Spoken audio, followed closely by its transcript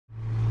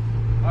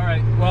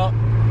Alright, well,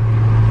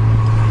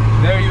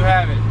 there you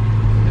have it.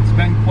 It's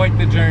been quite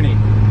the journey.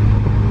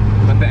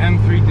 But the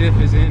M3 diff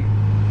is in.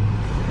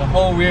 The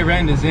whole rear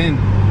end is in.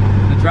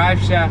 The drive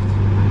shaft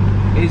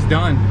is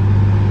done.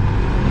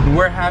 And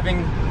we're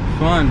having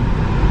fun.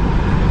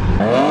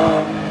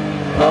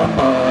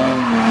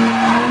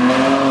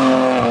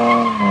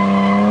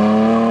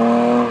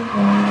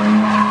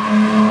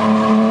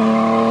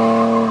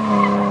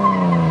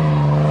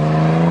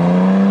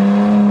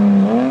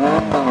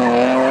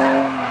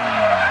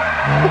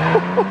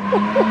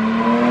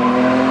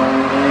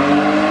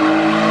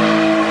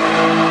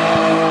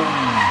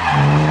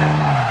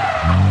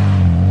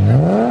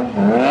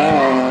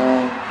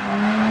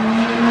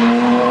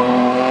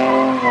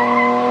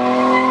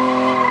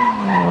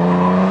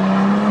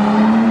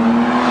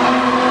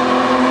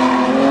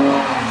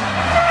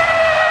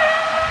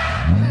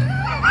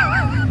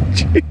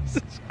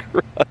 Jesus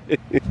Christ.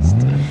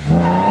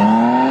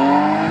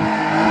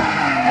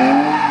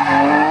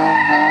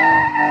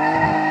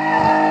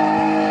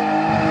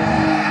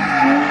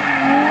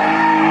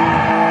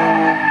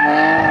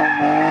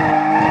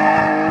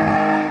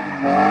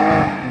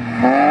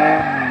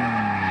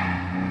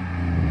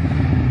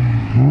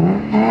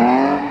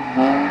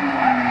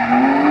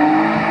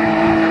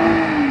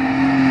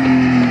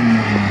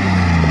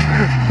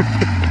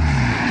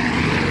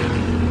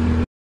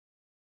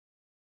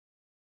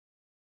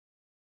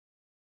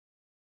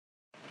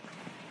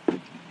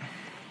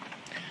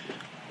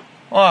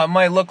 Well, it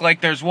might look like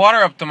there's water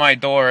up to my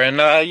door, and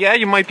yeah,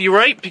 you might be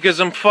right,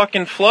 because I'm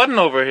fucking flooding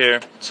over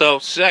here. So,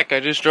 sick. I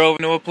just drove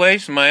into a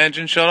place, and my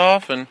engine shut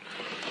off, and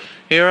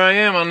here I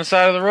am on the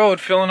side of the road,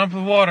 filling up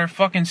with water.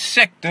 Fucking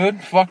sick,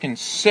 dude. Fucking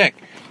sick.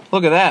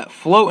 Look at that.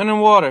 Floating in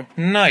water.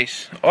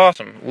 Nice.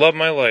 Awesome. Love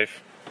my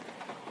life.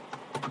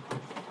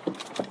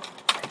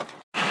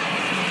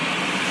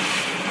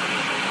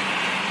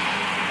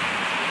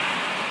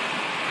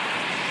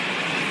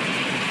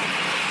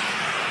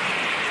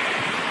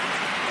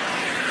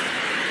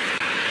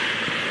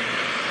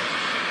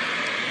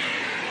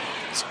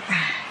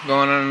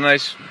 Going on a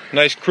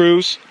nice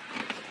cruise.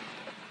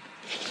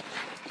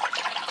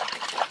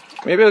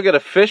 Maybe I'll get a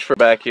fish for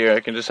back here. I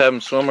can just have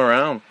him swim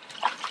around.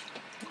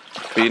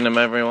 Feeding him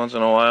every once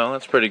in a while.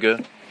 That's pretty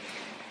good.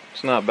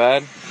 It's not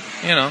bad.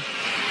 You know.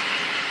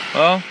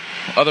 Well,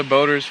 other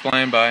boaters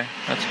flying by.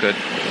 That's good.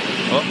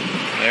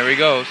 Oh, there he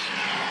goes.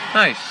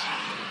 Nice.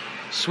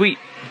 Sweet.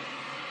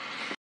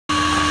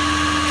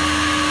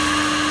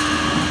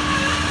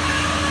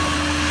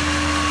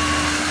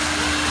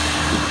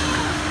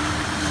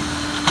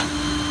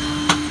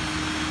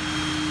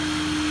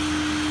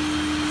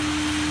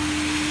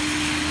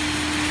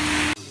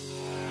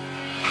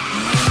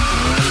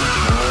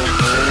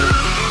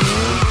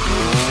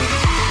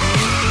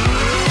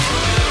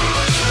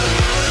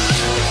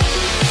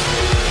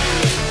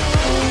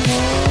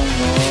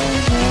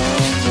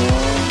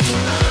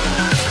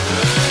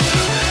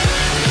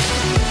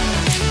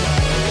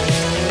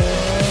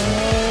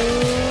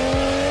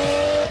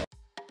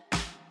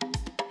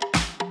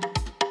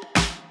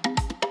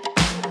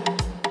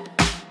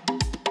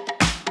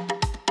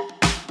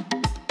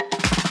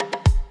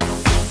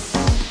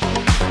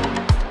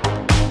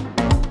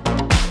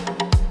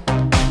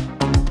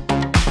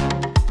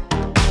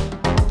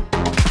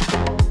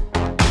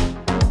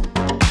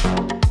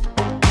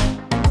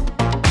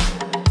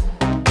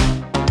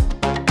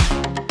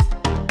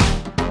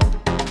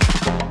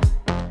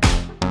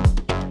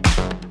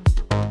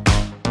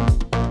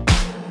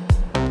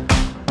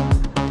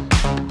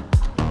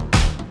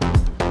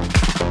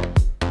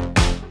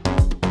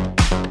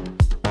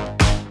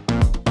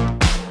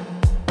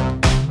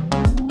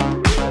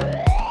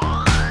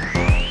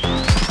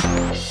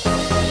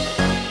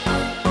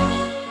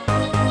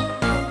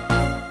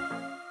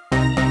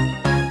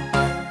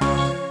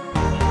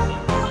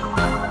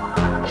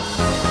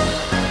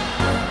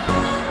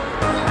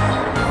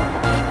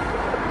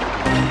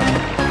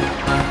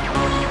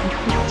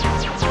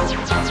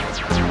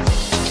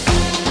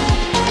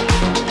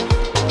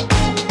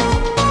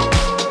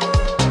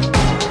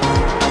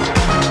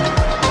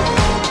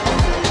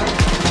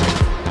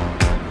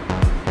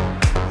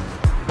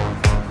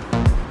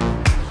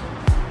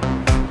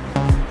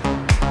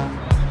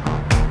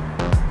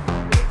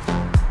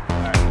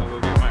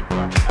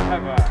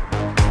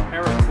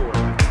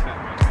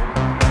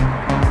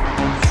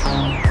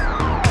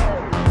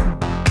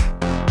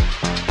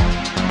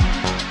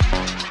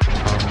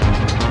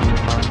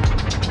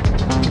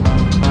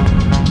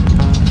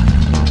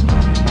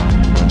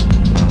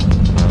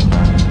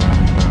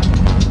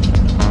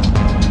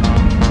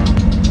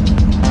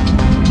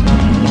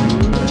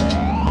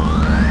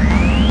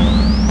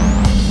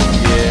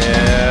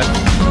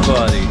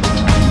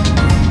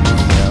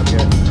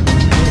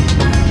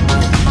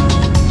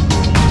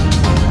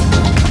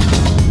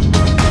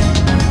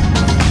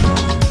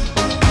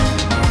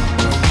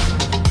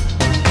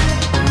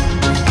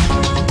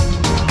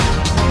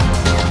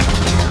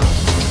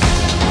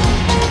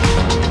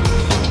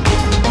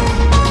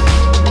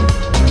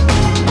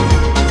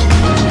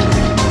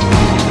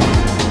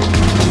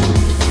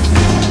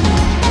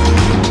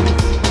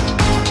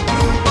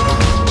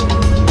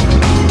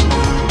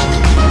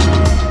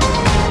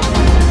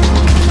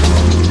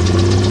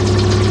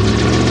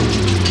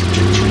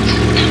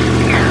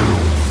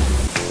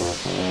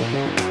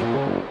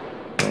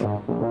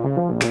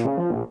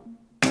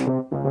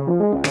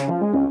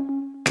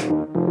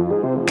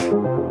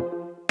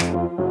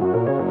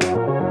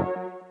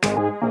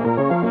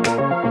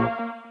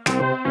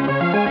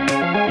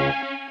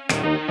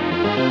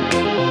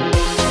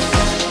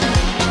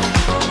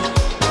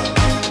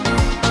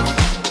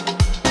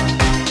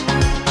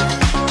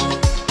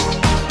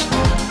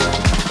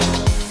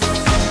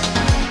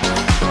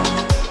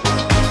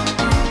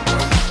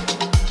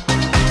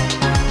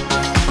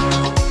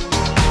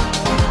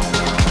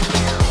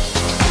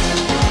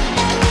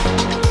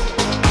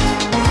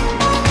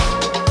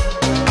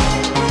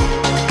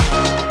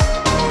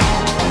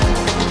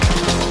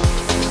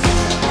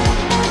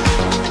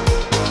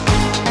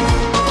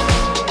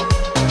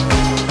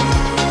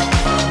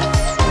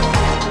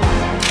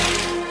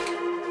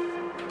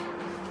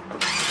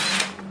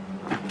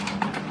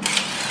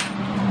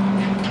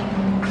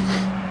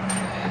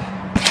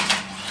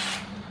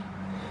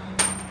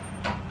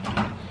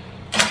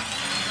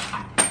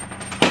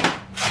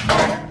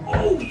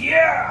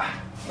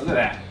 Look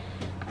at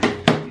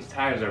that. These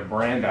tires are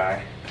brand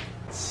eye.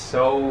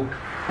 So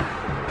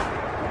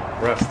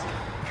rusty.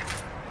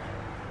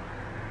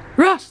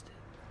 Rust.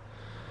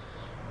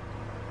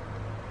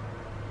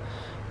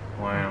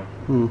 Wow.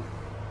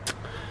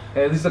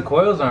 Hey, at least the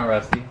coils aren't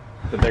rusty.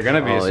 But they're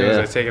gonna be as soon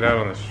as I take it out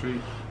on the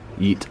street.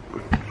 Yeet.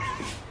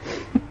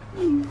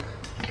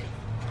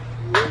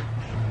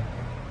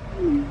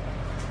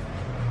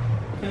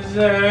 Is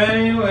there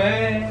any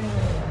way?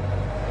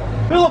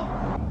 Philip!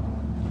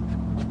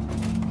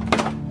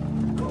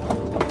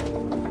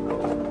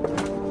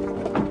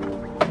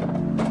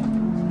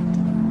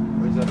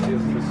 Where's that seal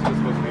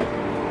supposed to be?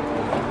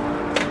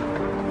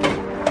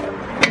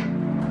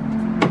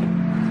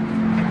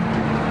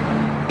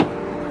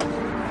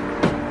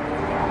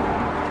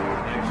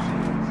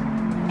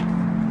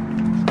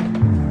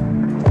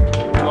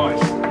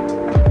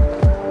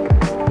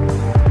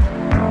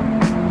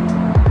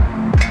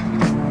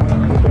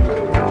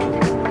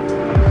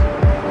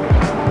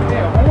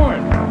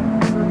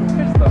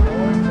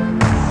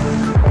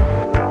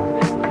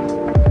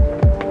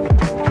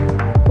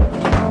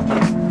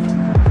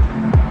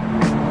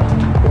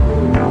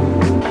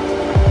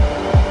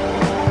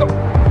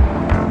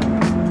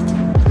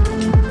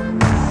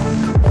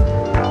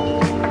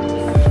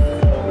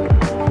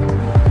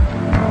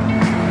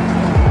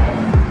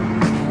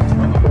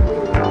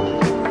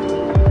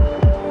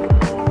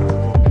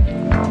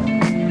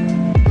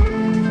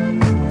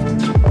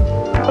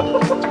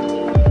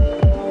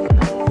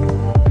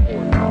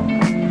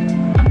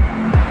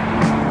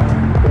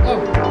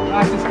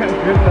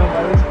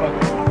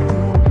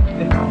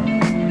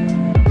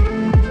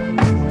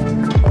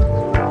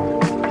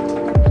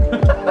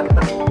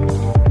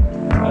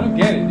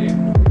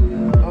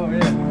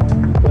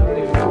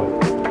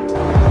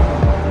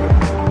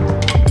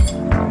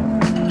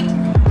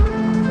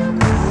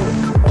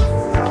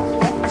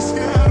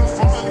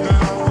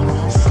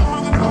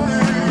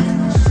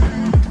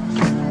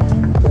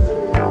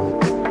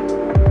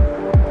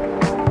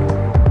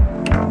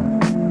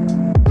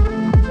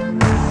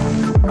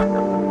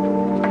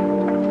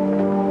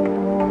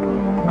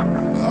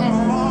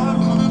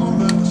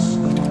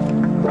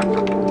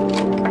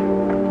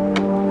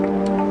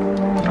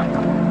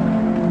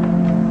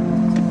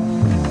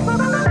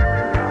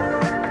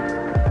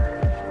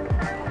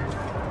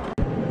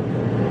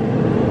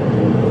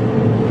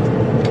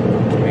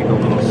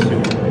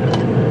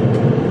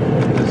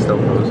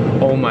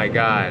 Oh my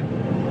god.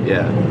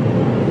 Yeah.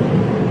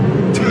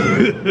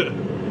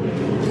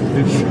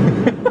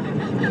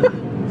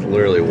 It's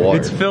literally water.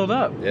 It's filled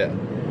up. Yeah.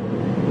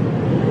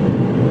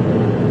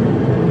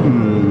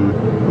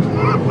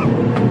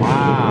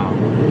 Wow.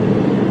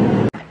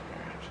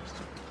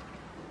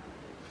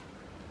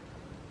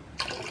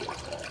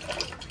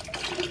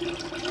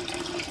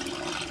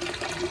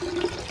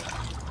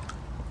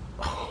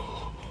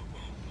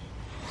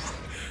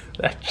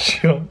 That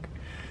chunk.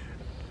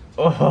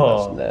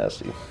 Oh, that's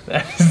nasty.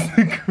 That is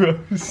the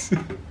gross.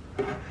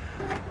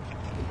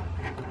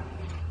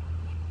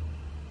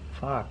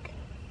 Fuck.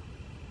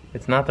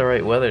 It's not the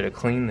right weather to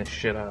clean this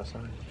shit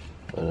outside.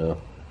 I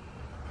know.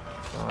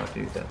 Oh,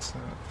 dude, that's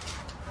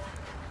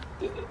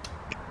not.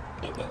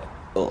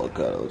 Oh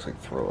god, it looks like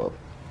throw up.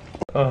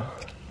 Oh.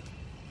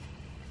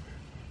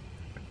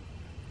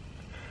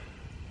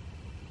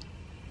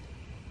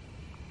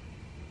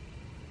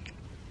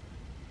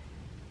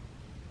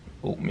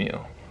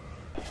 Oatmeal.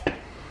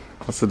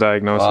 What's the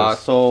diagnosis?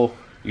 So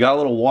you got a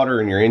little water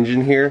in your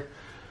engine here.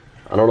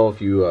 I don't know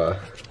if you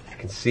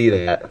can see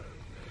that.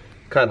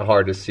 Kind of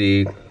hard to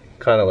see.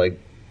 Kind of like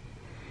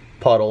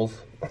puddles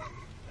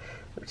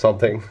or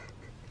something.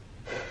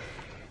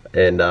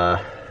 And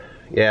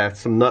yeah,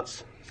 some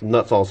nuts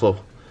also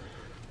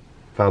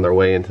found their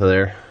way into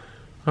there.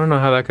 I don't know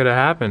how that could have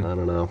happened. I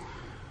don't know.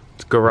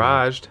 It's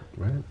garaged.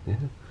 Right? Yeah.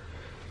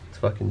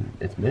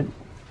 It's mint.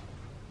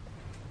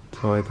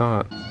 That's what I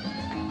thought.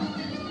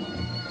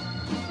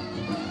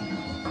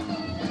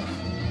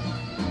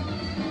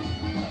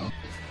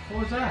 What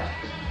was that?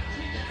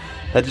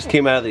 That just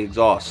came out of the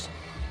exhaust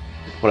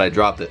when I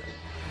dropped it.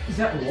 Is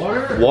that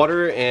water?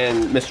 Water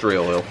and mystery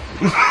oil.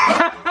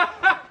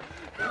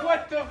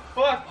 What the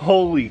fuck?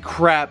 Holy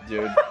crap,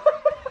 dude.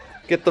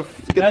 Get the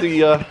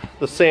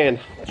sand.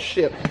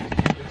 Shit.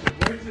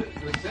 Where's it?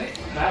 The sink?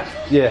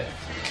 That's Yeah.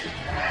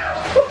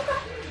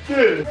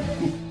 Dude.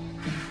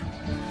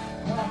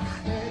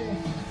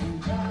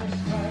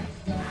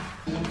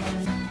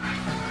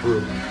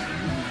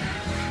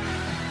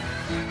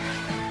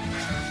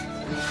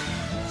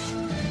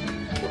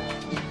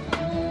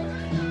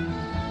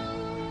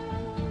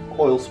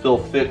 Oil spill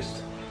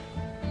fixed.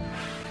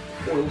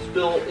 Oil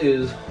spill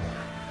is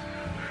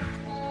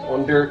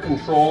under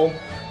control.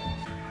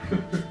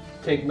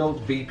 Take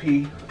notes,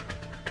 BP.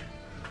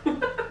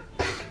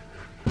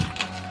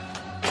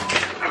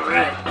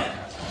 Alright.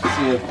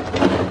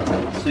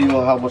 See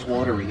how much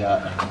water we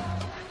got.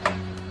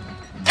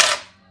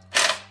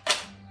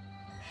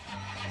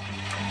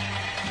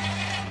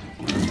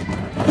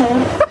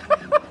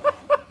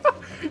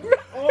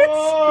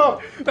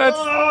 That's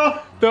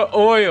the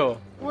oil.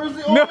 Where's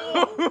the No!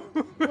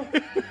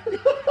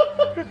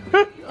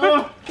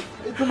 Oh,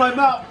 it's in my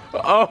mouth.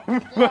 Oh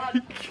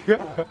my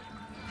god.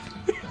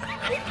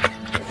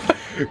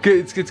 Okay,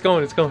 it's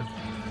going, it's going.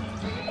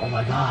 Oh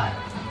my god.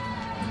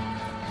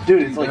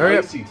 Dude, it's like Hurry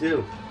up. icy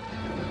too.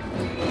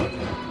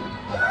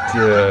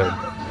 Dude.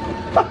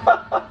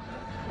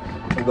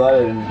 I'm glad I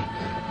didn't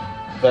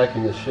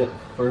vacuum this shit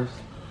first.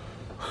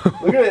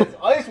 Look at it, it's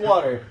ice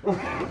water.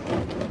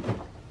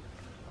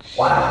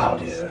 Wow,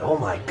 dude. Oh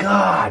my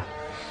god.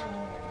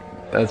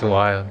 That's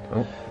wild.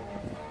 Oh,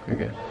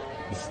 okay.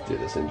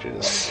 This engine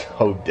is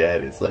so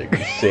dead. It's like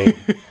insane.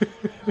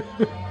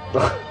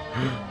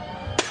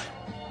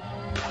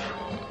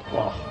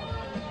 Wow.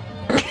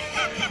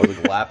 I was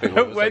laughing.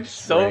 It went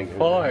so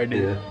far,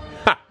 dude.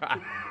 Yeah.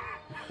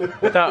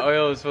 I thought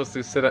oil was supposed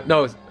to sit on.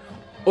 No,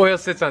 oil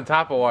sits on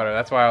top of water.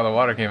 That's why all the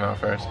water came out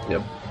first.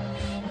 Yep.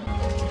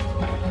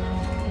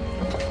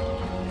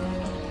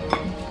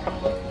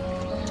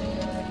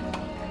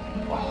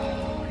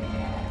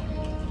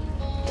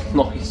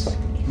 Nice.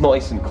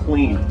 Nice and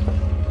clean.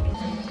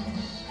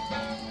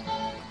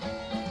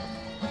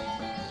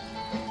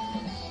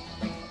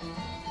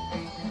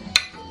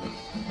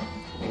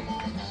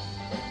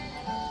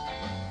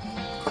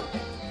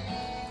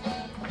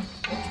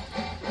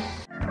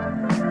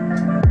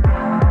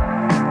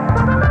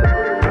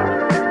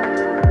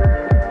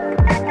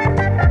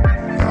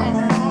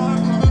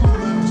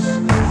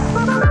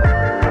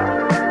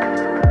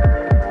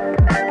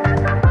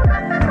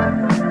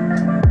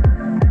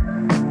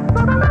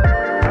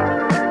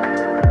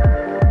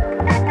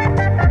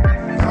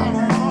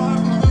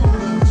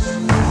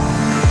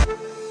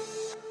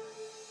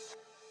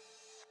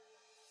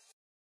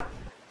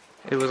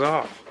 It was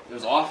off. It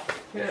was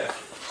off? Yeah.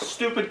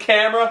 Stupid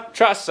camera.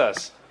 Trust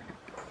us.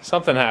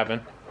 Something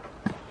happened.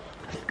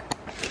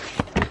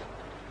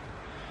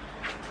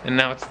 And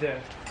now it's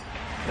dead.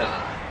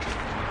 Nah.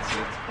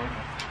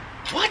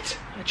 It's What?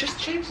 I just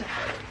changed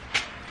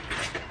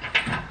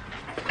that.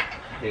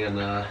 And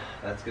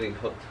that's getting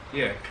hooked.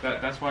 yeah,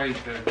 that's why the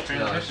transmission.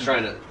 No, I was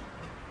trying to.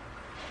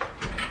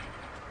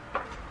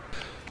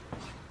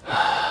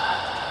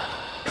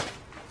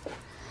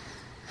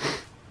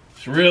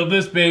 Just reel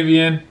this baby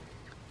in.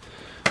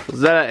 Is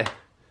that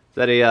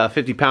a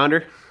 50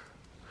 pounder?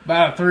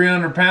 About a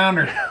 300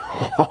 pounder.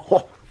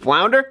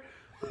 Flounder?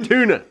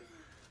 Tuna.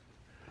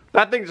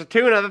 That thing's a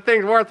tuna. That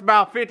thing's worth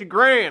about 50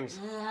 grand.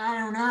 I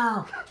don't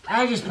know.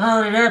 I just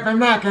pulled it up. I'm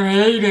not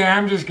gonna eat it.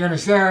 I'm just gonna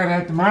sell it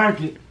at the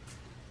market.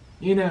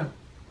 You know.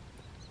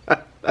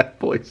 That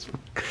boy's.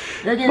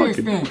 Look at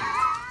this thing.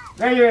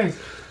 There it is.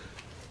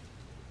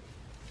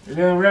 A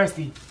little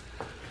rusty.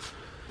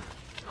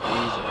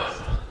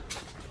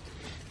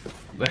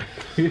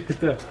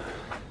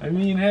 I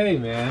mean, hey,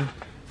 man.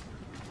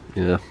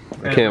 Yeah,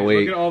 I can't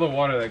wait. Look at all the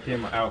water that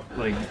came out,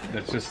 like,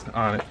 that's just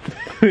on it.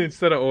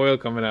 Instead of oil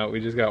coming out, we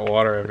just got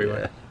water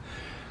everywhere.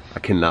 Yeah. I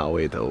cannot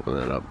wait to open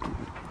that up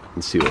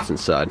and see what's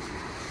inside.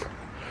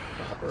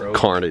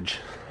 Carnage.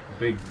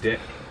 Big dick.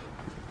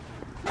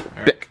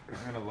 Right, Dick.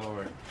 I'm gonna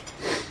lower it.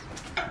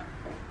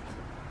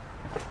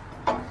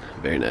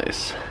 Very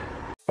nice.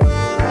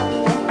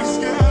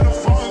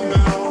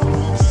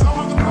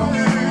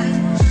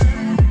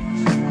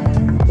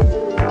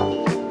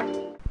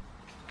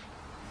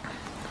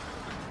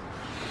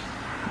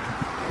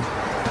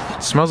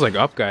 It smells like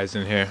Up Guys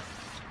in here.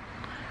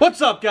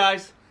 What's up,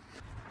 guys?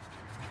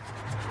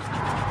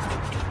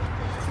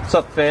 What's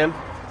up, fam?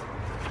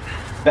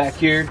 Back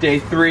here, day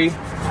 3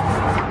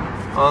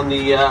 on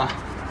the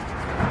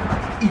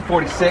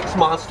E46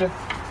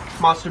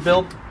 monster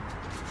build.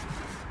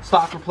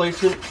 Stock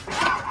replacement.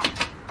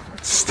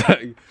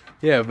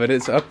 Yeah, but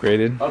it's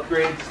upgraded.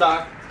 Upgraded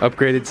stock.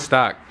 Upgraded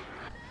stock.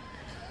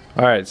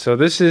 Alright, so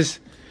this is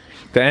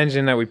the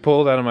engine that we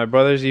pulled out of my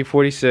brother's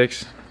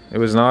E46. It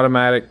was an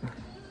automatic.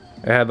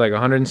 It had like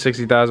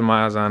 160,000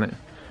 miles on it.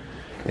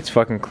 It's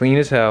fucking clean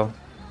as hell.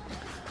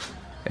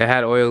 It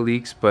had oil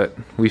leaks, but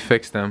we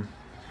fixed them.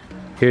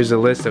 Here's a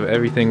list of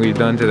everything we've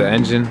done to the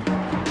engine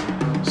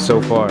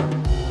so far.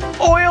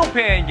 Oil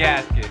pan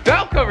gasket,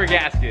 valve cover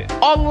gasket,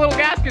 all the little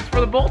gaskets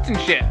for the bolts and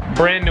shit.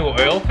 Brand new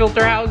oil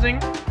filter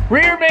housing,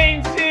 rear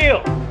main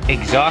seal,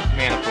 exhaust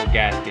manifold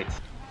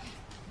gaskets.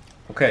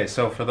 Okay,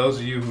 so for those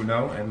of you who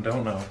know and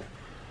don't know,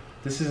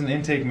 this is an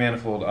intake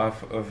manifold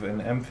off of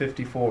an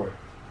M54.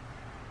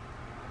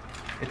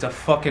 It's a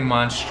fucking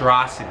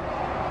monstrosity.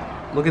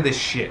 Look at this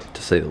shit.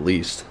 To say the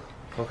least.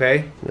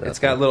 Okay? Yeah. It's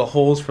got little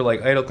holes for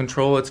like idle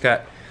control. It's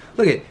got,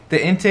 look at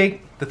the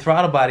intake, the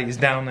throttle body is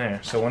down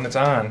there. So when it's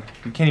on,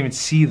 you can't even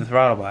see the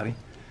throttle body.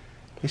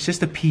 It's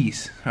just a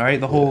piece, all right?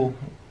 The whole,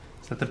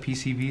 is that the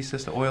PCV? Is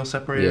this the oil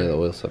separator? Yeah, the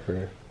oil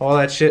separator. All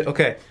that shit,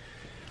 okay.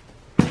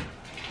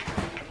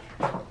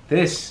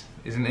 This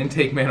is an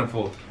intake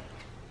manifold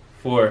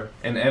for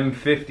an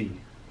M50.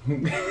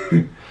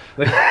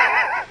 Like,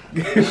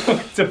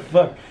 what the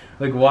fuck?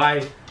 Like,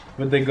 why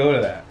would they go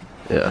to that?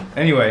 Yeah.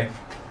 Anyway,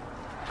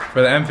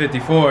 for the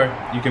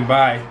M54, you can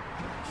buy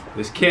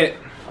this kit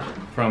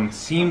from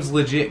Seems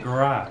Legit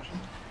Garage.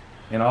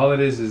 And all it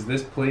is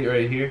this plate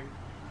right here.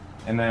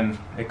 and then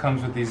it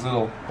comes with these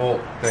little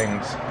bolt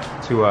things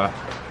to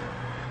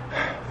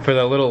for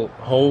the little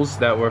holes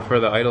that were for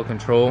the idle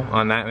control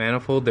on that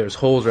manifold. There's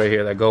holes right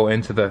here that go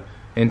into the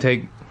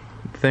intake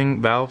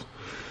thing valve,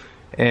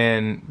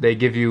 and they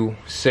give you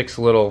 6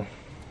 little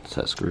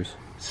set screws.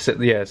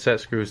 Set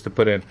screws to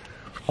put in.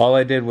 All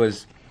I did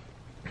was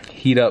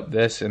heat up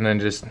this and then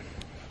just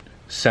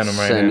send them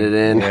right in. Send it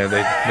in. Yeah,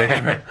 they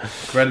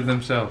read it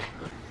themselves.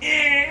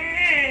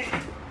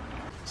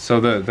 So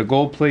the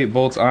gold plate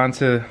bolts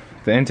onto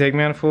the intake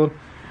manifold,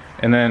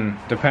 and then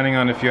depending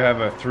on if you have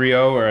a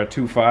 3.0 or a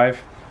 2.5,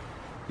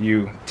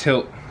 you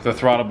tilt the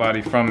throttle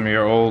body from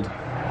your old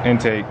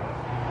intake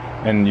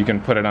and you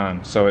can put it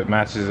on so it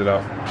matches it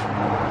up.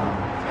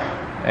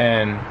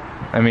 And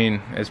I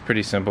mean, it's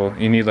pretty simple.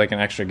 You need like an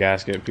extra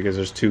gasket because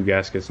there's 2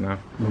 gaskets now.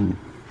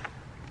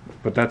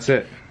 But that's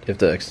it. You have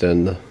to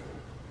extend the...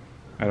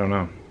 I don't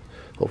know.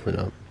 Hopefully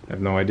not. I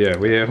have no idea.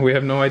 We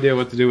have no idea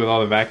what to do with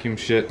all the vacuum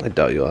shit. I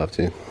doubt you'll have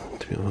to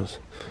be honest.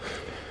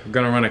 I'm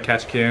gonna run a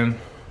catch can.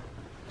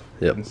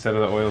 Yep. Instead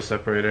of the oil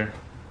separator.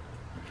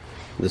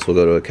 This will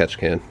go to a catch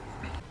can.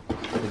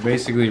 We're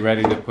basically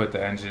ready to put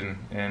the engine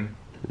in.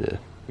 Yeah.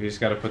 We just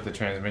gotta put the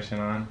transmission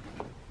on.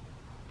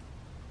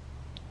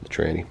 The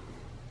tranny.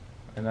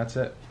 And that's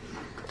it.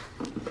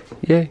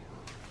 Yay.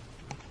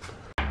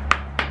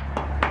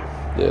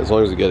 Yeah, as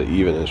long as you get it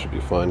even, it should be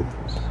fine.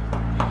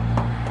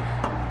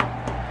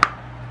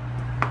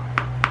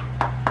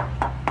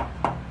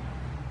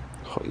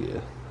 Oh yeah,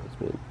 that's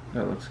good.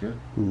 That looks good.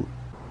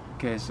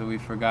 Okay, so we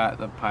forgot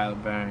the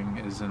pilot bearing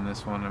is in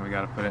this one and we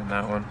gotta put it in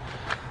that one.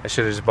 I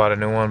should have just bought a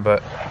new one,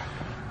 but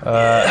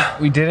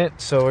we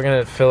didn't, so we're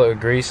gonna fill it with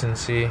grease and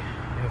see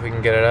if we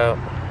can get it out.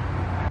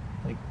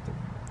 Like the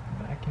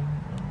vacuum?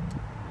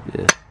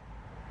 Yeah.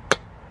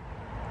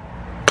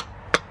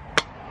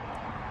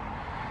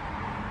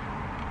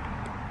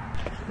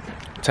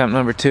 Attempt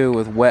number 2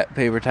 with wet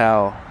paper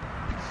towel.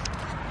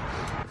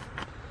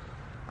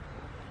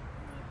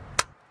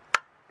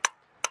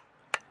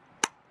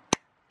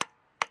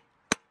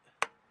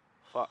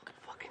 Fuck.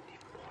 Fucking need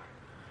more.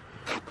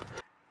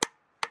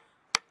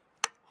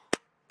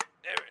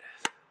 There it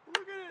is.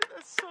 Look at it,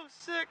 that's so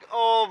sick.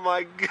 Oh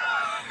my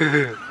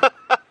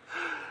god.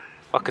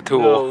 Fuck a tool.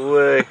 No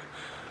way.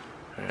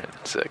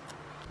 Alright, sick.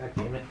 God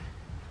damn it.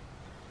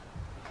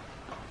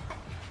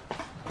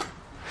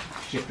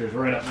 Shifter's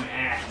right up my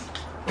ass.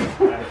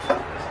 So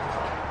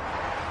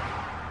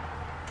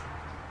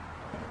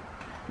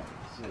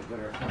I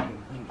better fucking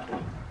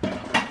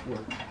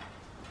work.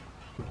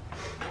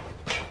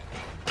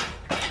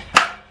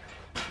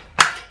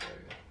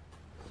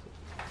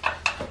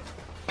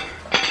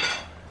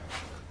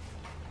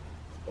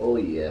 Oh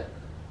yeah.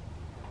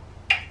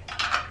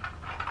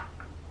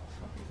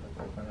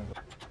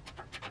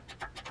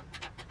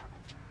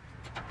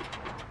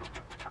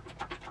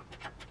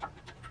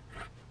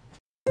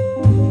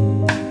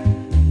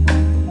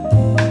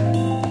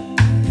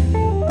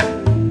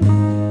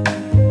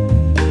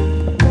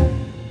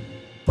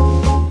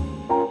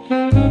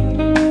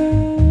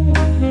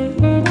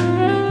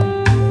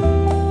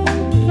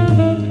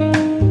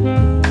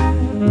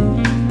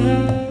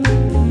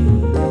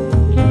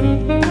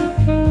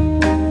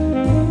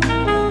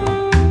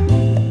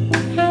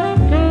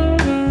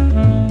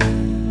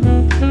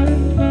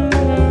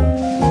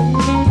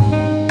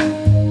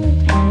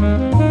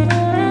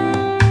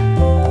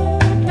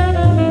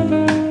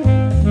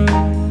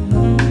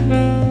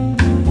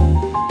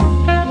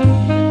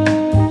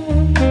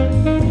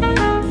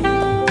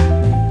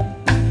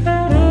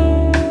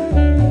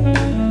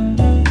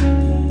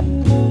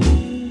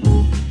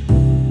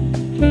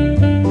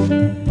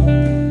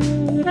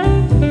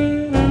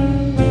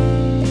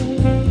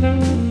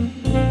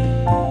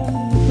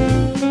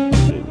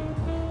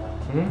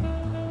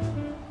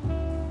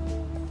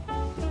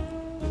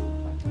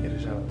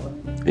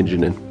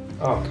 Engine in.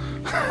 Oh.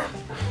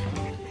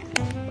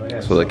 Oh yeah,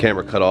 So the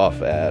camera cut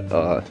off at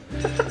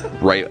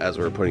right as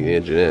we were putting the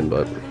engine in,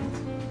 but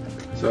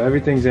so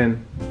everything's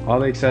in. All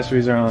the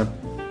accessories are on.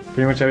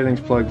 Pretty much everything's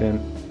plugged in.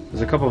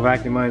 There's a couple of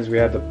vacuum lines we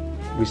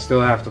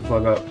still have to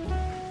plug up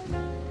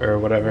or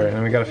whatever, and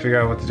then we got to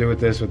figure out what to do with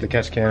this, with the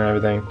catch can and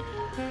everything.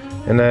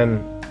 And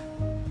then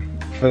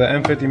for the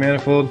M50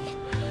 manifold,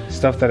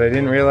 stuff that I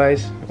didn't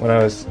realize when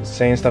I was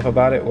saying stuff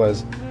about it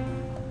was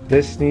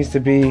this needs to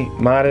be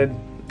modded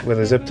with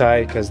a zip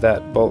tie because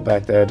that bolt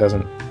back there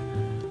doesn't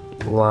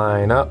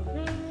line up.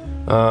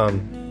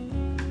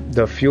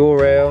 The fuel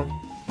rail,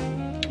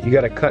 you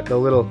got to cut the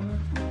little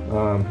hold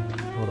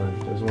on,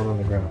 there's one on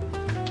the ground.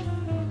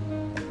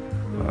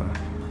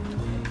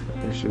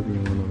 There should be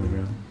one on the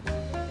ground.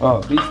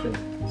 Oh, these things.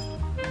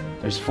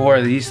 There's 4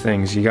 of these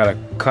things. You gotta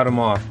cut them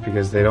off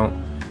because they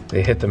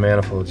hit the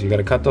manifolds. You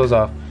gotta cut those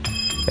off.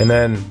 And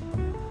then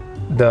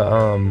the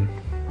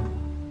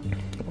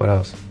what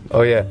else?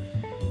 Oh yeah,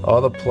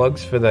 all the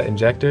plugs for the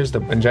injectors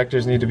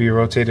need to be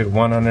rotated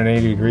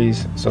 180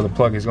 degrees so the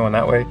plug is going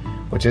that way,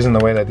 which isn't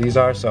the way that these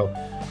are. So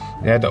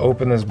they had to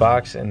open this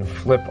box and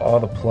flip all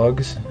the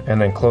plugs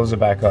and then close it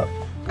back up.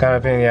 Kind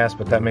of a pain in the ass,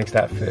 but that makes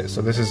that fit.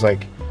 So this is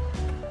like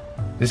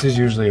This is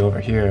usually over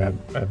here,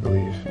 I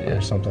believe,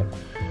 or something.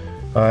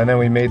 And then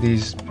we made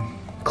these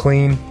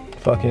clean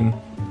fucking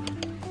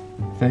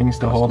things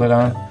to hold it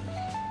on.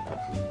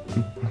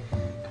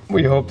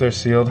 We hope they're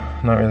sealed.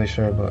 Not really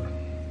sure, but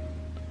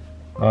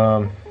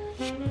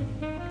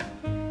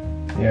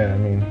yeah, I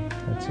mean,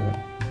 that's it,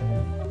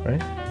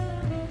 right?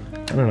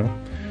 I don't know.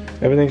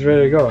 Everything's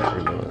ready to go.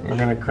 We're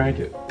gonna crank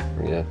it.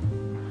 Yeah.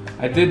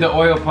 I did the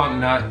oil pump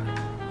nut.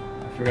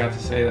 I forgot to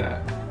say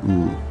that.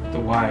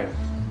 The wire.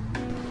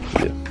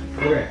 Yeah.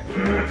 Okay.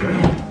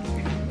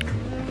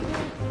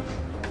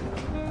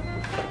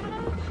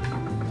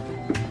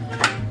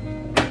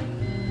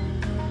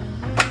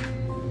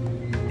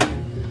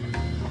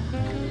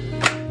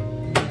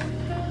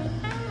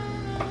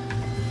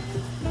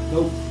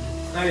 Nope,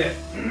 not yet.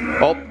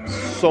 Oh,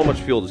 so much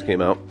fuel just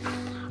came out.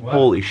 What?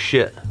 Holy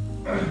shit.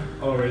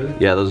 Oh, really?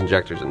 Yeah, those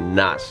injectors are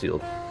not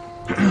sealed.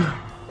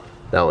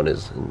 That one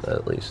is,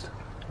 at least.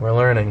 We're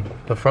learning.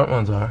 The front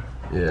ones are.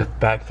 Yeah. The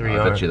back three I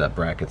are. bet you that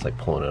bracket's like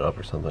pulling it up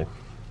or something.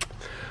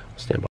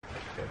 Stand by.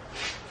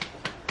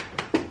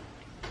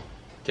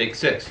 Take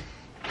 6.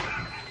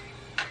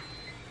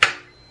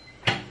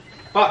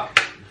 Fuck.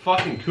 You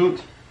fucking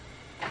coot.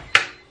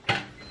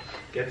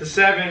 Get the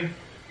 7.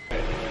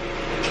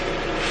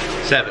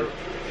 7.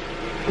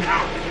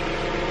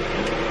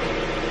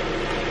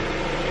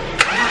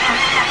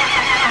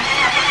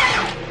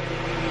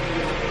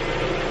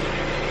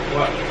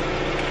 What?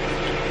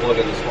 Look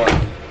at the spark.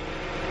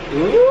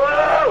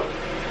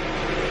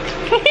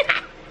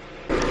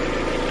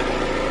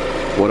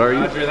 What are you?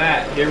 Roger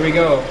that. Here we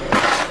go.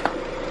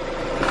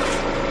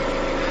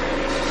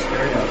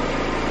 There we go.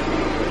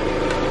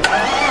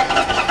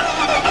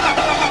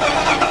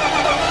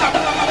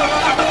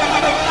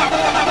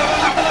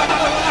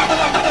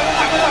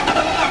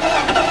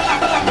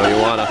 I know you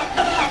wanna.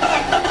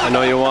 I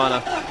know you wanna.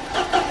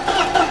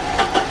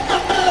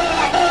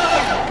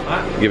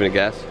 What? Giving it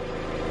gas?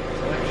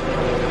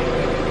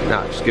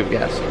 Nah, just give it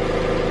gas.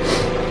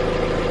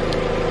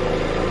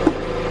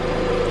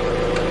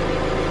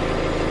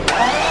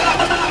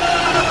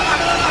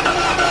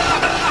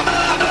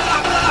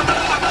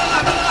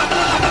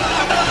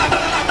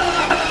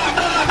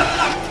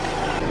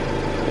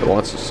 It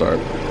wants to start.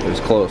 It was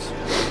close.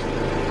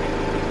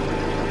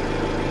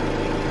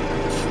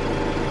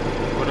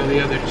 What are the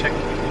other check?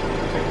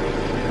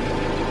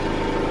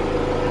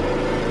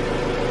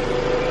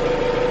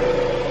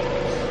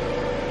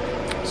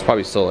 It's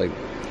probably still like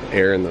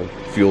air in the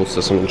fuel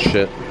system and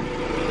shit.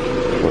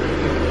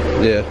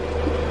 Yeah.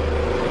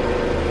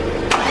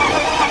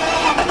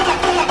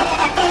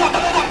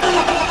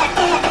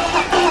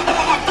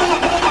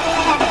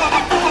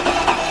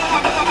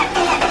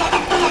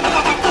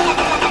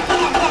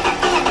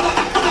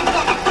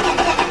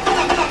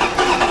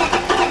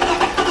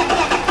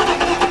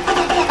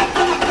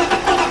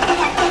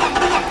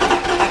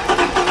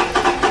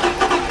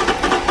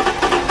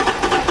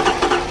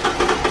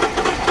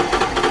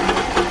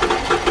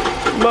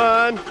 Come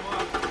on.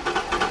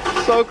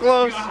 So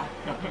close.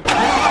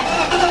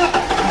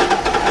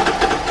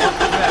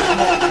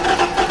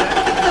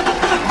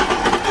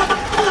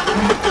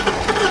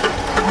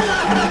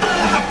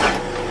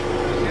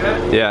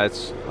 Yeah, I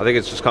think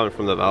it's just coming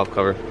from the valve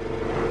cover.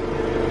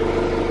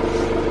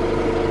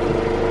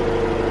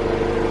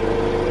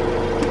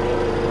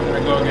 There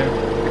we go again.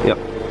 Yep.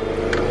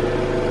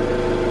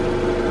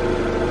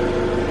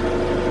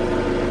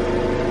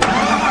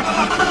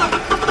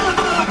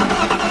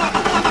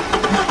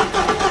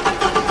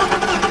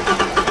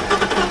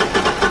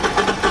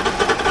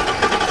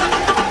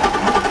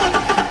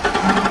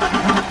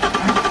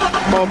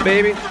 Come on,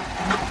 baby.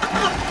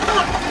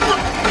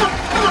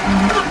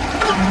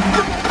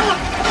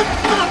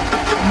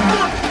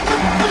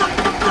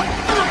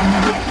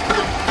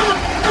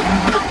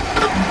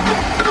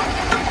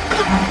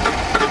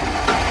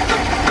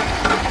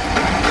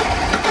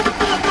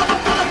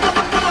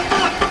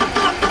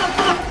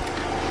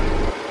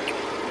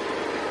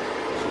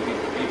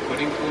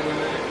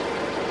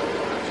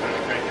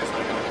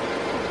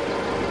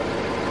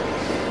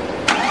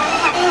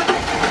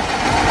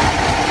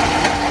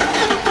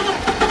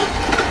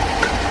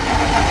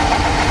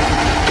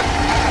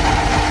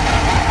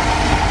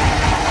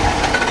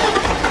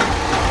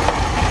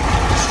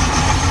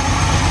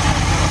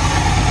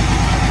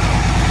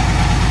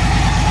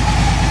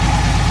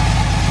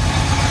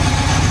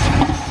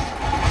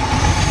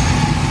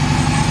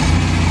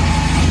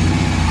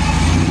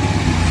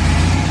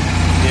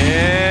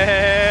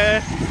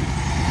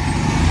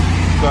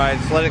 Alright,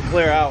 just let it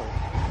clear out.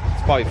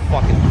 It's probably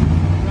fucking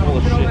full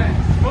of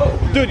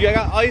shit. Dude, you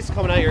got ice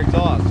coming out your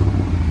exhaust.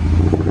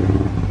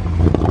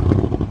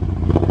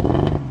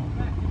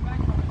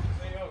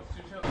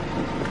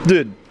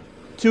 Dude,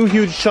 2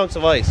 huge chunks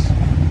of ice.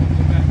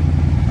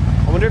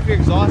 I wonder if your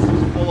exhaust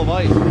is full of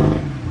ice.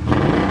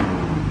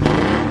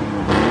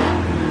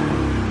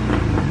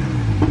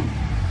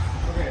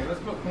 Okay, let's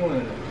put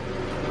coolant in it.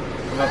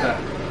 How about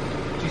that?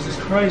 Jesus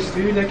Christ,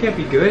 dude, that can't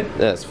be good.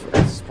 Yeah, it's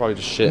probably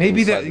just shit.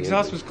 Maybe inside that the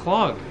exhaust engine. was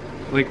clogged.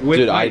 Like with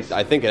Dude, ice.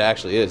 I think it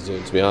actually is,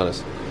 dude, to be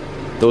honest.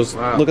 Those,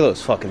 Wow. look at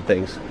those fucking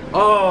things.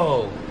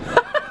 Oh!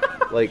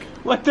 Like,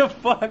 What the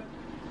fuck?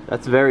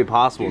 that's very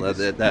possible.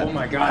 Dude, that oh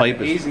my god, pipe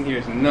the is. haze in here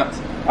is nuts.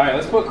 Alright,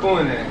 let's put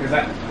coolant in it, because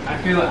I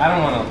feel like I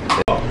don't want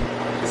to. Oh,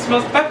 it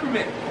smells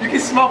peppermint. You can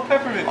smell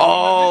peppermint.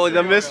 Oh,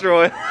 the Mr.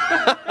 Oil.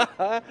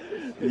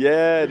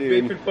 Yeah,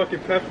 dude. Vaping fucking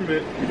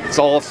peppermint. It's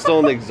all still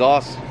in the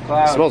exhaust.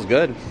 Clouds. It smells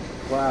good.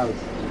 Clouds.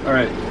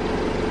 Alright,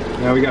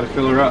 now we gotta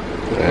fill her up.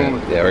 With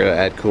coolant. Yeah, we're gonna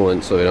add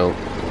coolant so we don't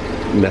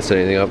mess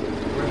anything up.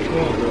 Where's the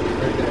coolant, bro?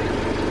 Right there.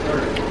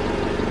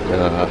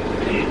 Alright.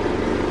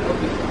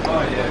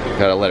 Oh yeah. Dude.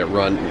 Gotta let it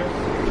run.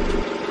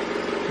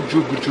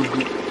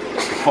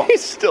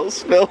 He's still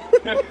spilling.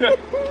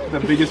 The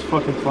biggest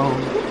fucking foam.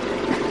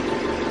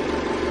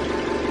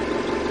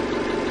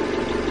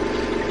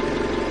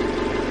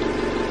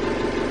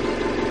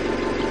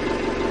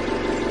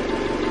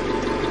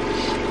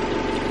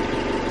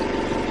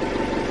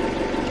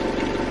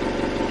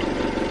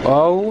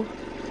 Oh,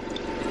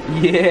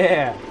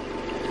 yeah.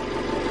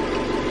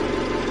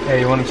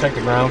 Hey, you want to check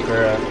the ground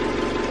for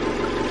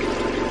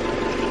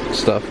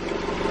Stuff.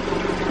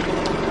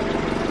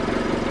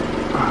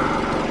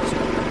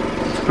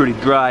 It's pretty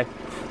dry.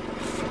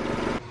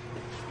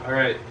 All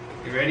right,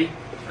 you ready?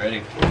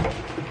 Ready. See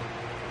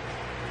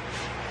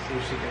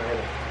if she can hit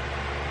it.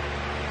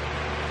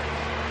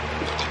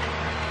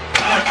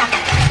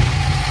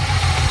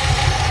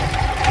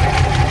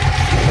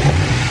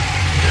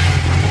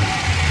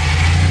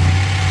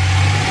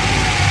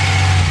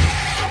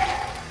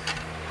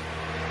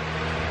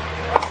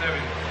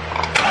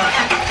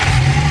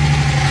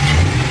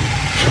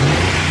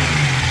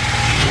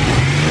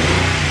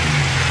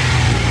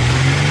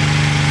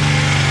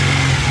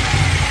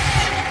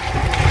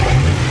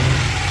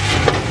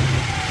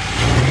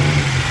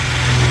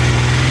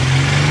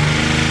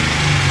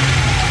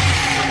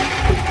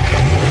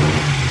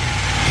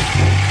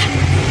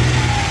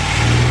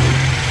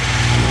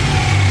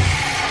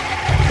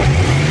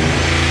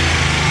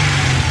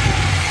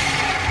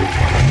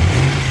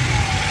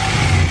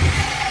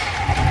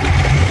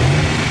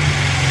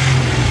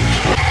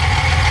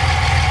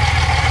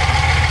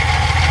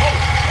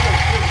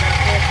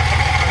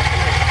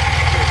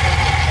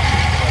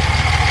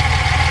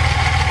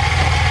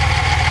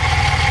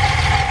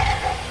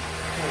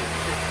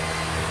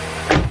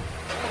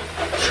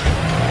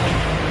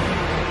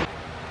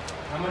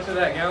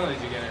 That gallon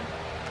did you get in?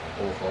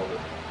 Almost all of it.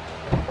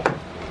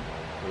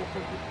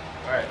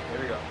 Alright, here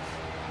we go.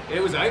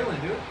 It was idling,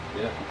 dude.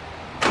 Yeah.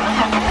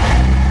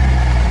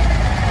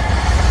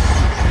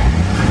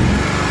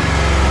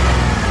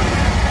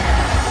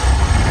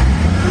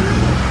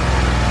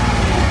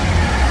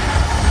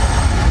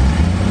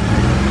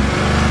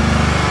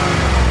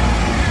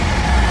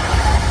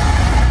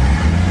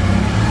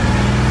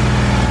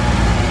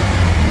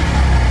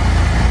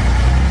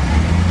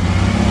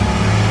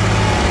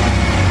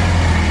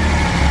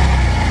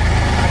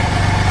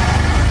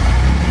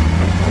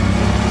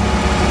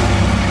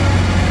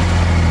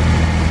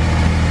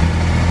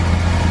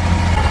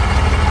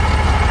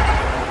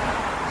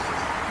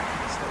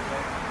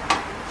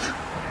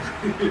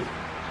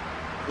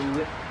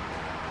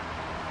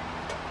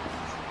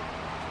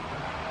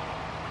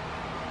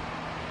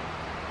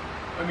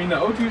 I mean, the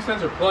O2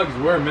 sensor plugs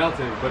were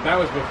melted, but that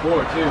was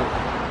before too.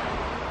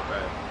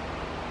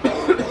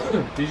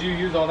 Right. Did you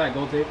use all that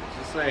gold tape?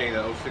 Just saying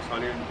that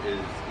 0600 is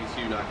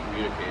ECU not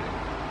communicating.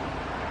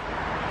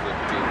 It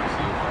could be an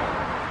ECU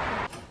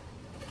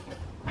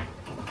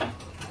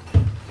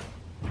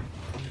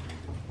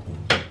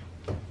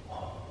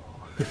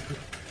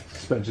fault.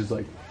 Suspension's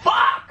like,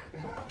 fuck!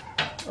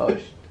 Oh,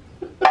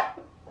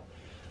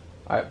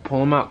 Alright, pull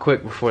them out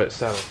quick before it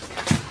settles.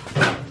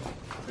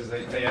 Because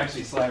they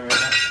actually slide right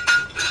now.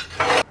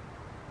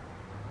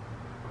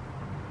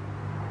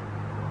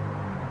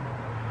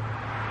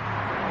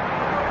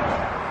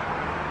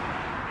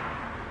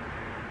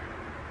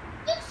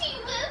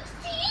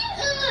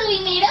 We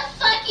made a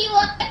fuck you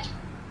up,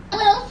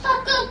 little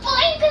fuck up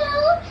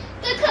boingo.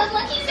 The cub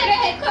monkeys at our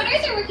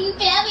headquarters are working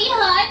very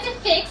hard to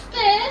fix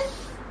this.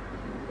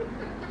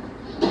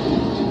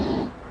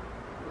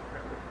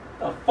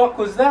 The fuck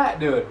was that,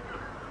 dude?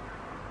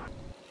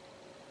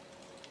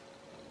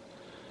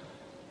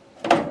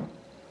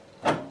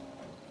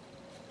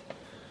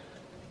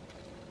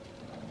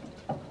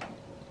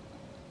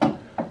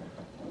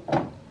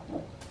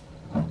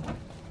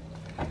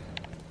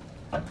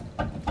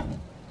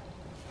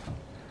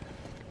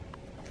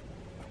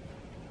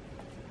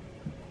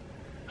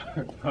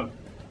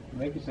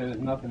 Making sure there's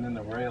nothing in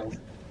the rails,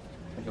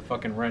 like a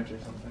fucking wrench or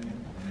something.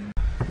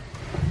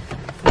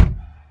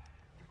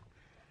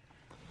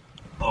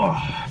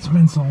 Oh, it's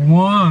been so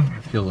long.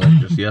 I feel like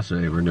just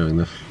yesterday we're doing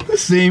this. The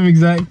same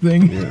exact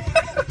thing. Yeah.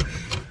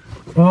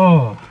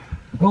 Oh,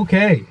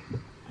 okay.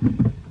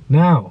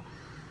 Now,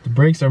 the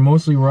brakes are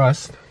mostly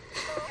rust.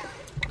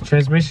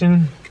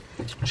 Transmission,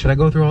 should I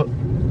go through all?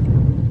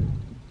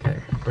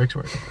 Okay, brakes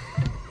work.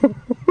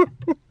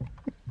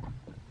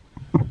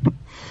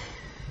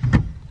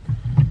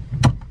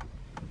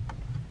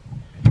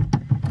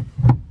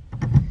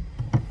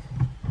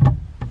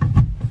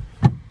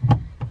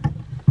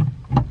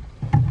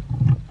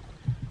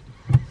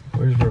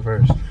 Where's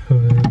reverse? I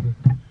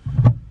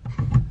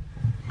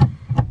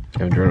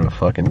haven't driven a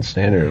fucking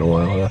standard in a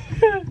while.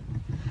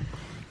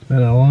 It's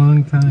been a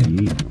long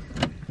time.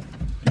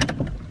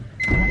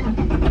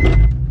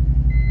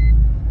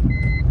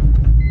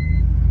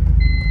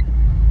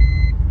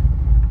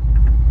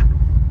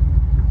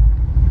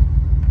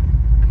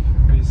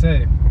 What do you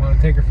say? Want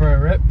to take her for a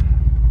rip?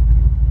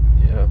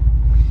 Yeah.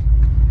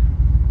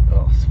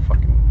 Oh, it's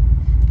fucking.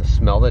 The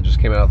smell that just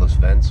came out of those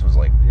vents was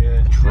like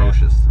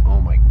atrocious. Yeah. Oh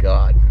my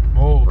god.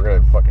 Oh. We're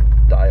gonna fucking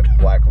die of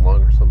black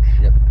lung or some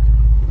shit.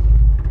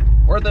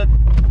 Worth it.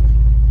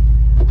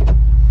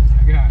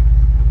 I got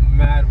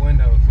mad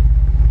windows.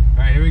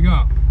 Alright, here we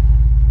go.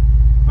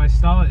 If I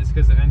stall it, it's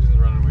because the engine's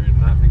running weird,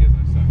 not because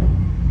I'm stuck.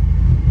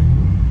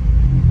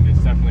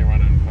 It's definitely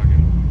running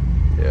fucking.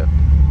 Yeah.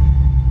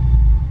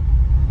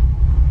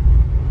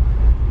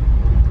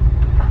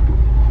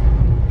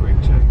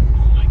 Brake check.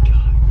 Oh my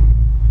god.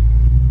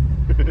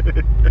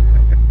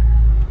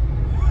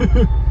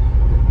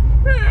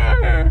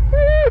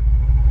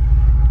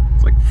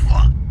 It's like,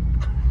 fuck.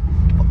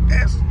 Fuck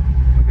this.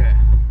 Okay.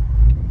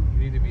 You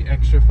need to be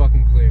extra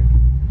fucking clear.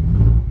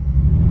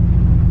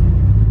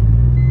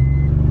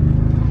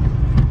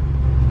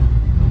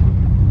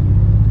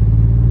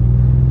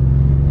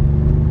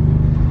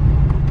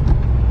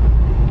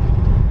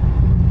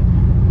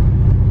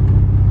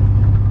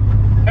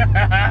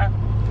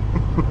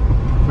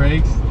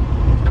 Brakes.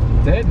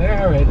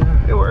 They're alright.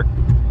 It worked.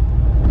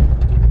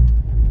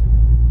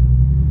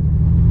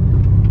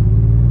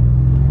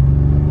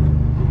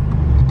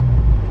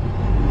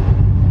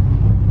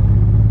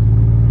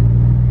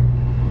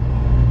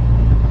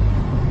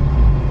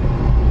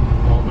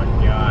 Oh my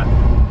god.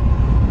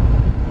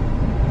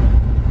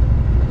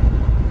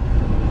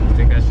 You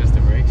think that's just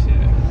the brakes?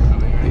 Yeah.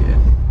 Probably, right?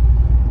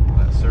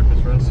 Yeah.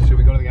 Surface rust. Should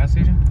we go to the gas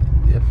station?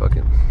 Yeah,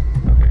 fucking.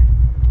 Okay.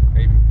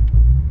 Maybe.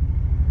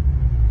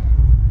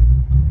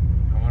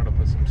 I wanted to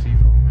put some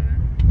seafoam in it.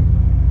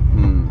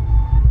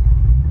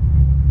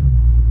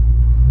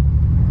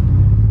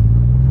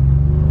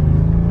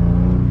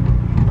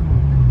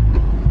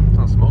 It's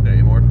not smoking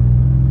anymore.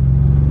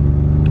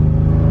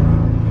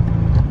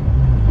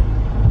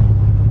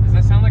 Does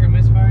that sound like a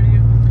misfire to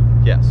you?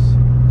 Yes.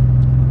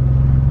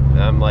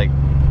 I'm like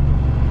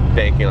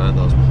banking on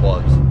those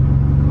plugs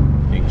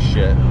being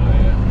shit. Oh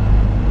yeah.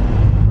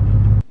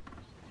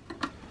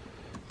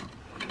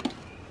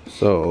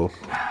 So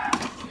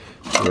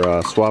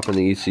we're swapping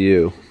the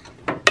ECU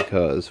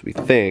because we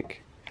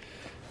think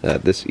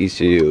that this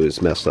ECU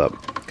is messed up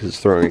because it's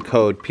throwing a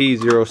code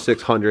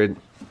P0600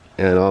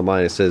 and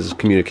online it says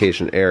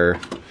communication error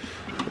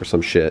or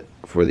some shit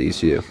for the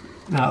ECU.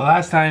 Now,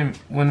 last time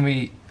when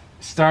we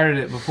started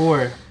it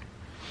before,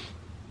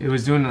 it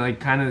was doing like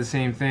kind of the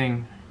same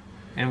thing,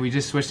 and we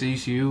just switched the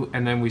ECU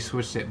and then we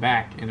switched it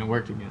back and it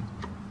worked again.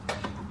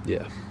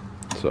 Yeah.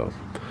 So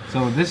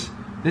this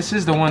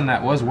is the one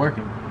that was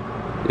working.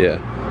 yeah.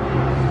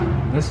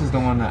 This is the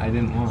one that I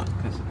didn't want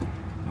because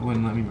it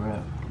wouldn't let me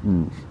rev.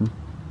 Mm-hmm.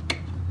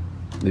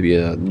 Maybe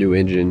a new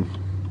engine,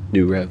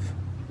 new rev.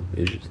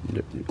 This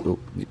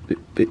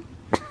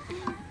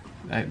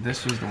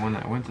was the one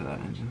that went to that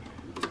engine.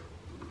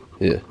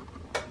 Yeah.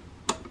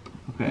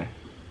 Okay.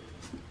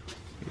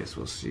 I guess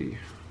we'll see.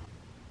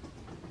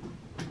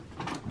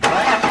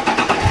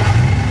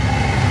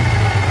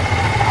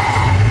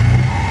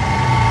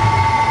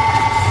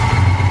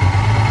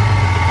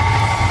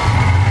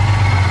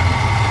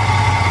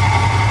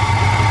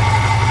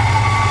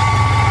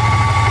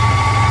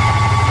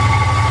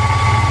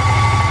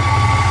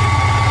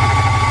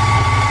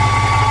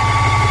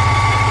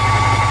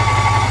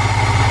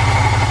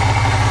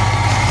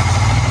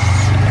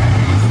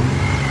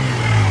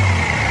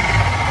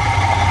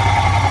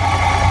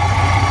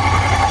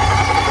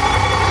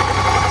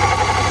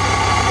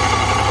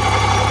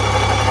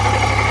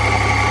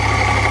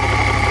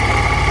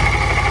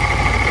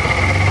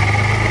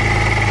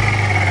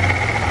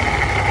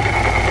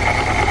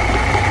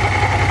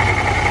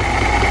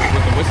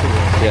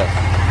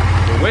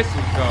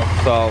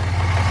 So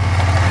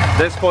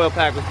this coil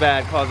pack was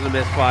bad, causing a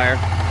misfire.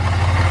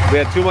 We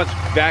had too much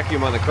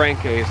vacuum on the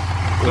crankcase.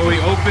 So we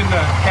opened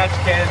the catch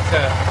can to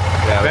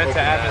vent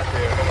to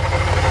atmosphere.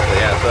 So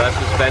yeah, so that's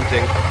just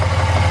venting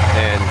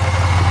and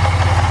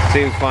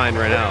seems fine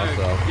right now.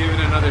 So give it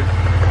another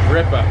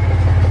rip up.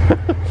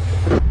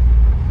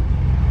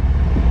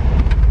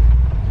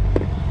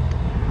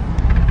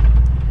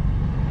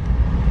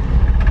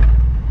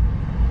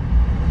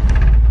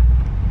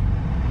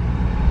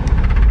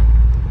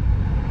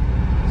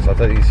 Is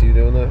that ECU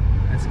doing that?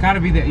 It's got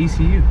to be the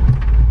ECU.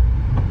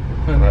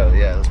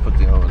 Yeah, let's put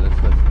the O in it.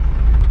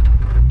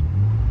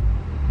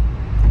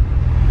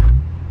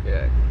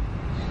 Okay.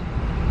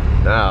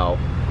 Now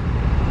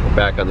we're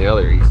back on the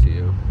other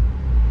ECU.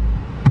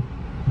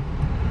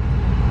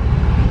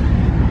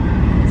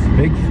 It's a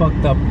big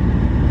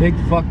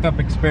fucked up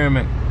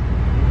experiment.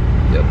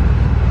 Yep.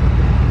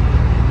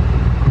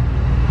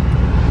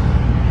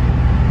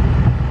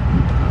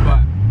 But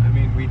I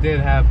mean, we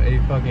did have a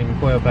fucking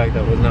coil pack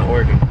that was not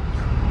working.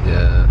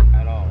 Yeah.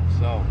 At all.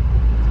 So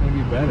it's gonna be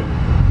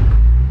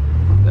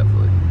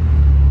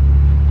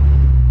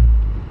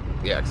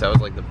That was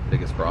like the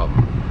biggest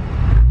problem.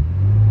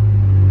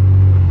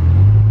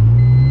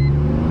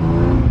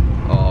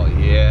 Oh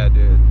yeah,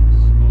 dude.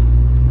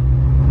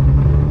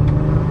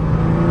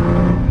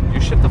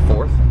 You shift the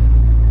fourth?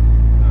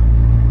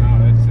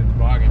 No, it's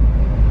bogging.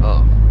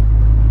 Oh.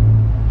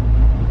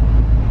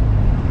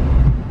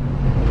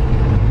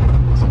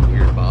 It's a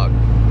weird bog.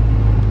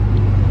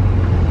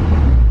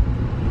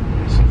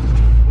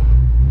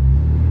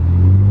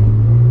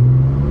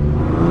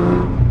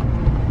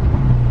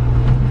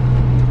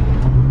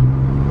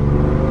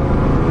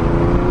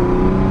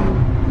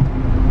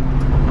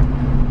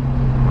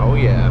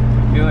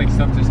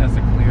 Stuff just has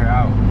to clear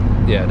out.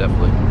 Yeah,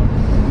 definitely.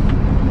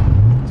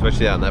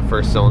 Especially on that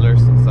first cylinder,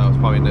 since that was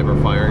probably never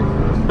firing.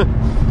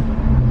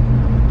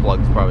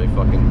 Plug's probably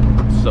fucking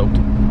soaked.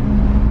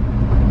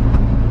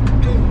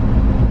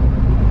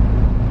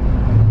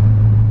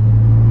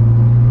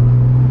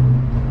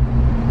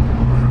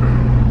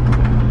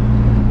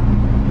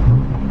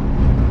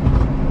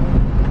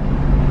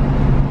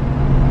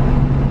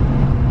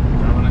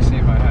 I want to see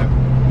if I have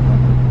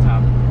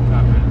top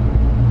end.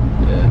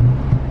 Yeah.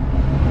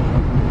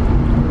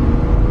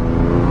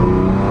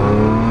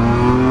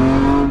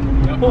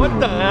 What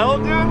the hell,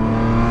 dude?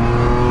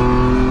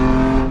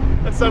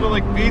 That sounded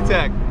like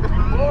VTEC.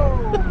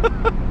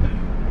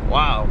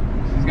 Wow.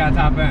 She's got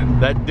top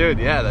end. That dude,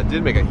 yeah, that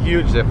did make a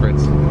huge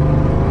difference.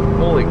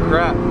 Holy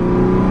crap.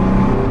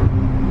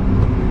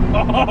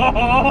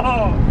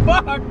 Oh,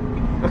 fuck!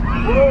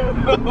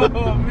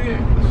 Oh,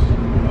 man.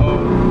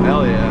 Oh.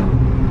 Hell yeah.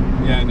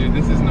 Yeah, dude,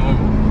 this is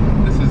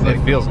normal. This is like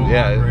it feels,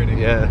 yeah, operating.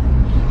 yeah.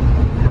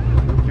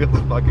 It feels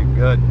fucking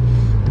good.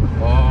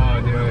 Oh,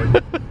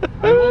 dude.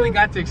 I only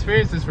got to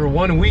experience this for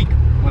 1 week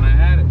when I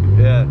had it.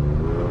 Yeah.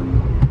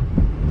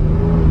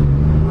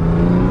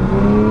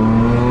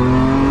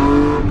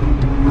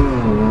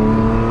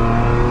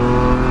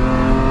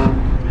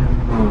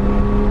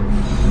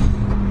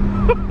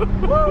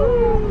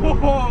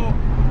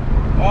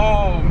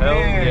 Oh, man.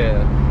 Hell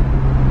yeah.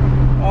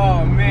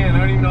 Oh, man. I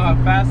don't even know how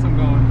fast I'm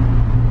going.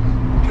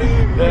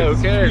 Yeah,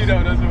 who cares? Speed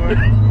up doesn't work.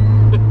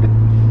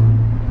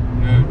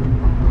 Dude.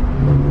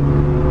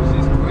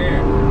 She's clear.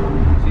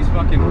 She's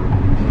fucking...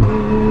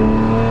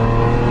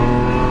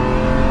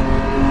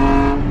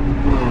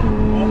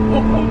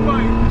 Oh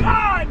my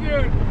god,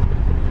 dude!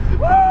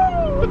 Woo!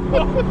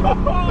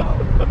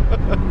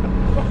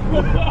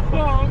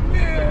 Oh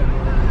man!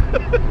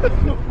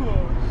 Oh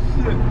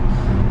shit!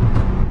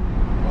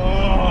 Oh!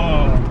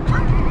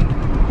 I'm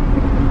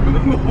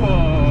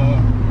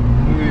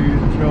gonna get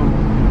in trouble.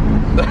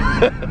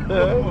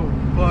 Oh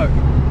fuck!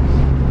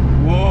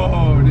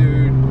 Whoa,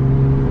 dude!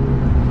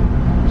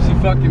 She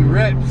fucking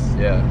rips.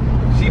 Yeah.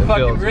 She It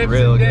fucking feels rips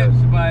real and dips,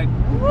 good. but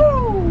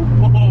woo!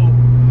 Oh,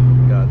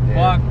 God damn.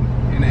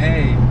 fucking A.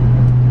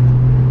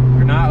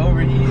 We're not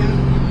overheating.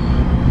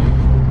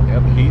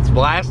 Yep, heat's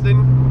blasting.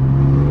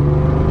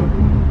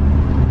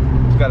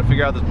 Just gotta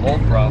figure out this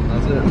mold problem,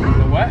 that's it.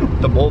 The what?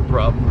 The mold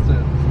problem, that's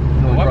it.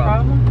 The what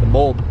problem? The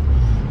mold.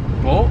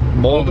 Mold?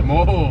 Mold. Oh, the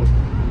mold.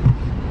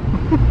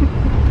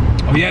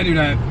 Oh yeah,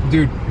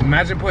 dude,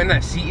 imagine putting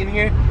that seat in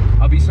here.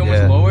 I'll be so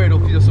much lower, it'll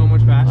feel so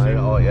much faster. I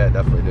know, oh yeah,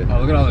 definitely, dude. Oh,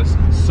 look at all this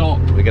salt.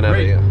 We can have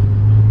great. it, yeah.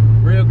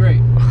 Real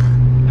great.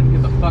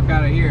 Get the fuck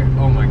out of here.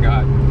 Oh my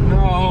god.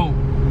 No!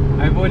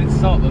 I avoided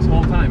salt this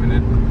whole time, and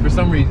then for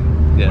some reason,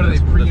 Yeah, what are they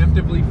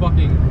preemptively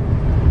fucking...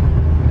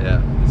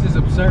 Yeah. This is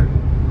absurd.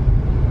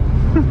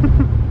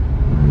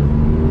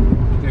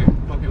 Dude,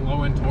 fucking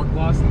low end torque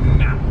loss?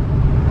 Nah.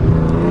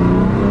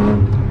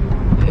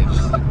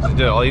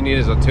 Dude, all you need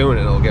is a tune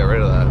and it'll get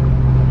rid of that.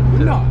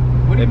 No.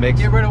 What do you makes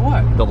get rid of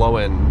what? the low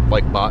end,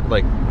 like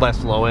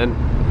less low end.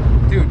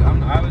 Dude,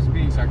 I was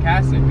being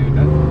sarcastic, dude.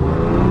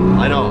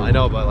 I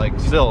know, but like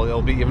still,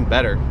 it'll be even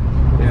better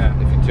Yeah.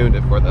 if you tuned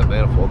it for that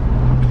manifold.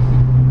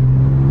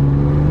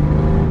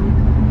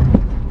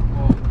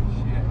 Holy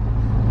shit.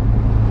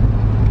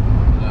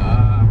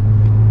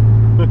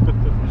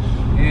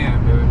 Damn,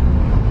 dude.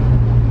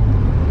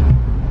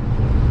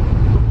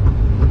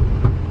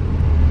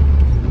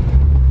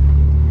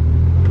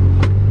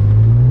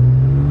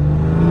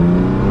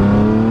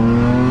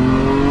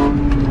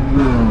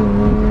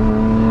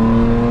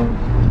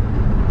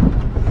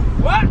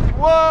 What?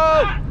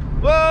 Whoa!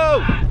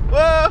 Whoa!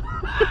 Whoa!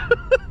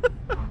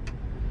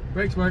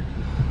 Brakes work.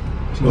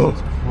 Oh.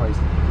 Jesus Christ.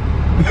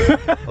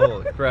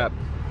 Holy crap.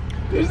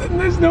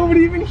 There's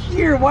nobody even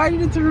here. Why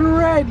did it turn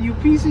red, you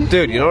piece of shit?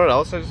 Dude, you know what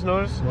else I just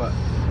noticed? What?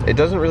 It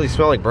doesn't really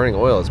smell like burning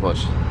oil as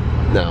much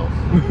now.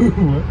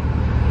 What?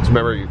 Just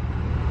remember,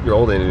 your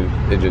old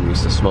engine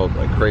used to smoke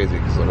like crazy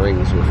because the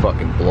rings were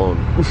fucking blown.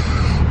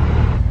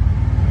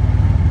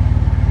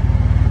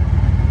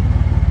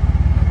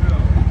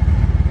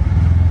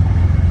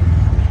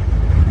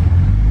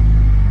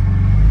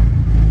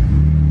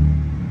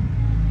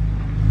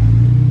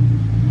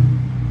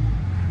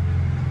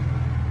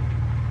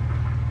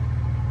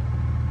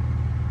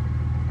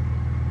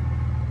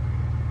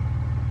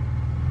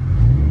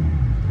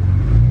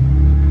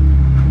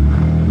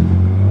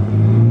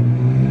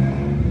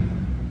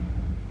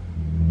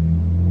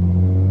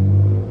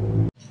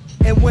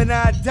 And when when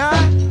I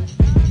die,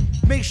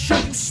 make sure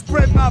you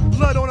spread my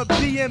blood on a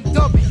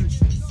BMW.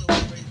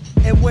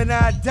 And when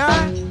I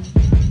die,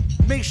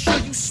 make sure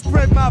you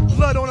spread my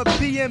blood on a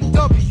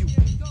BMW.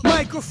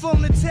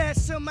 Microphone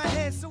attached to my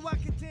head so I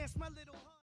can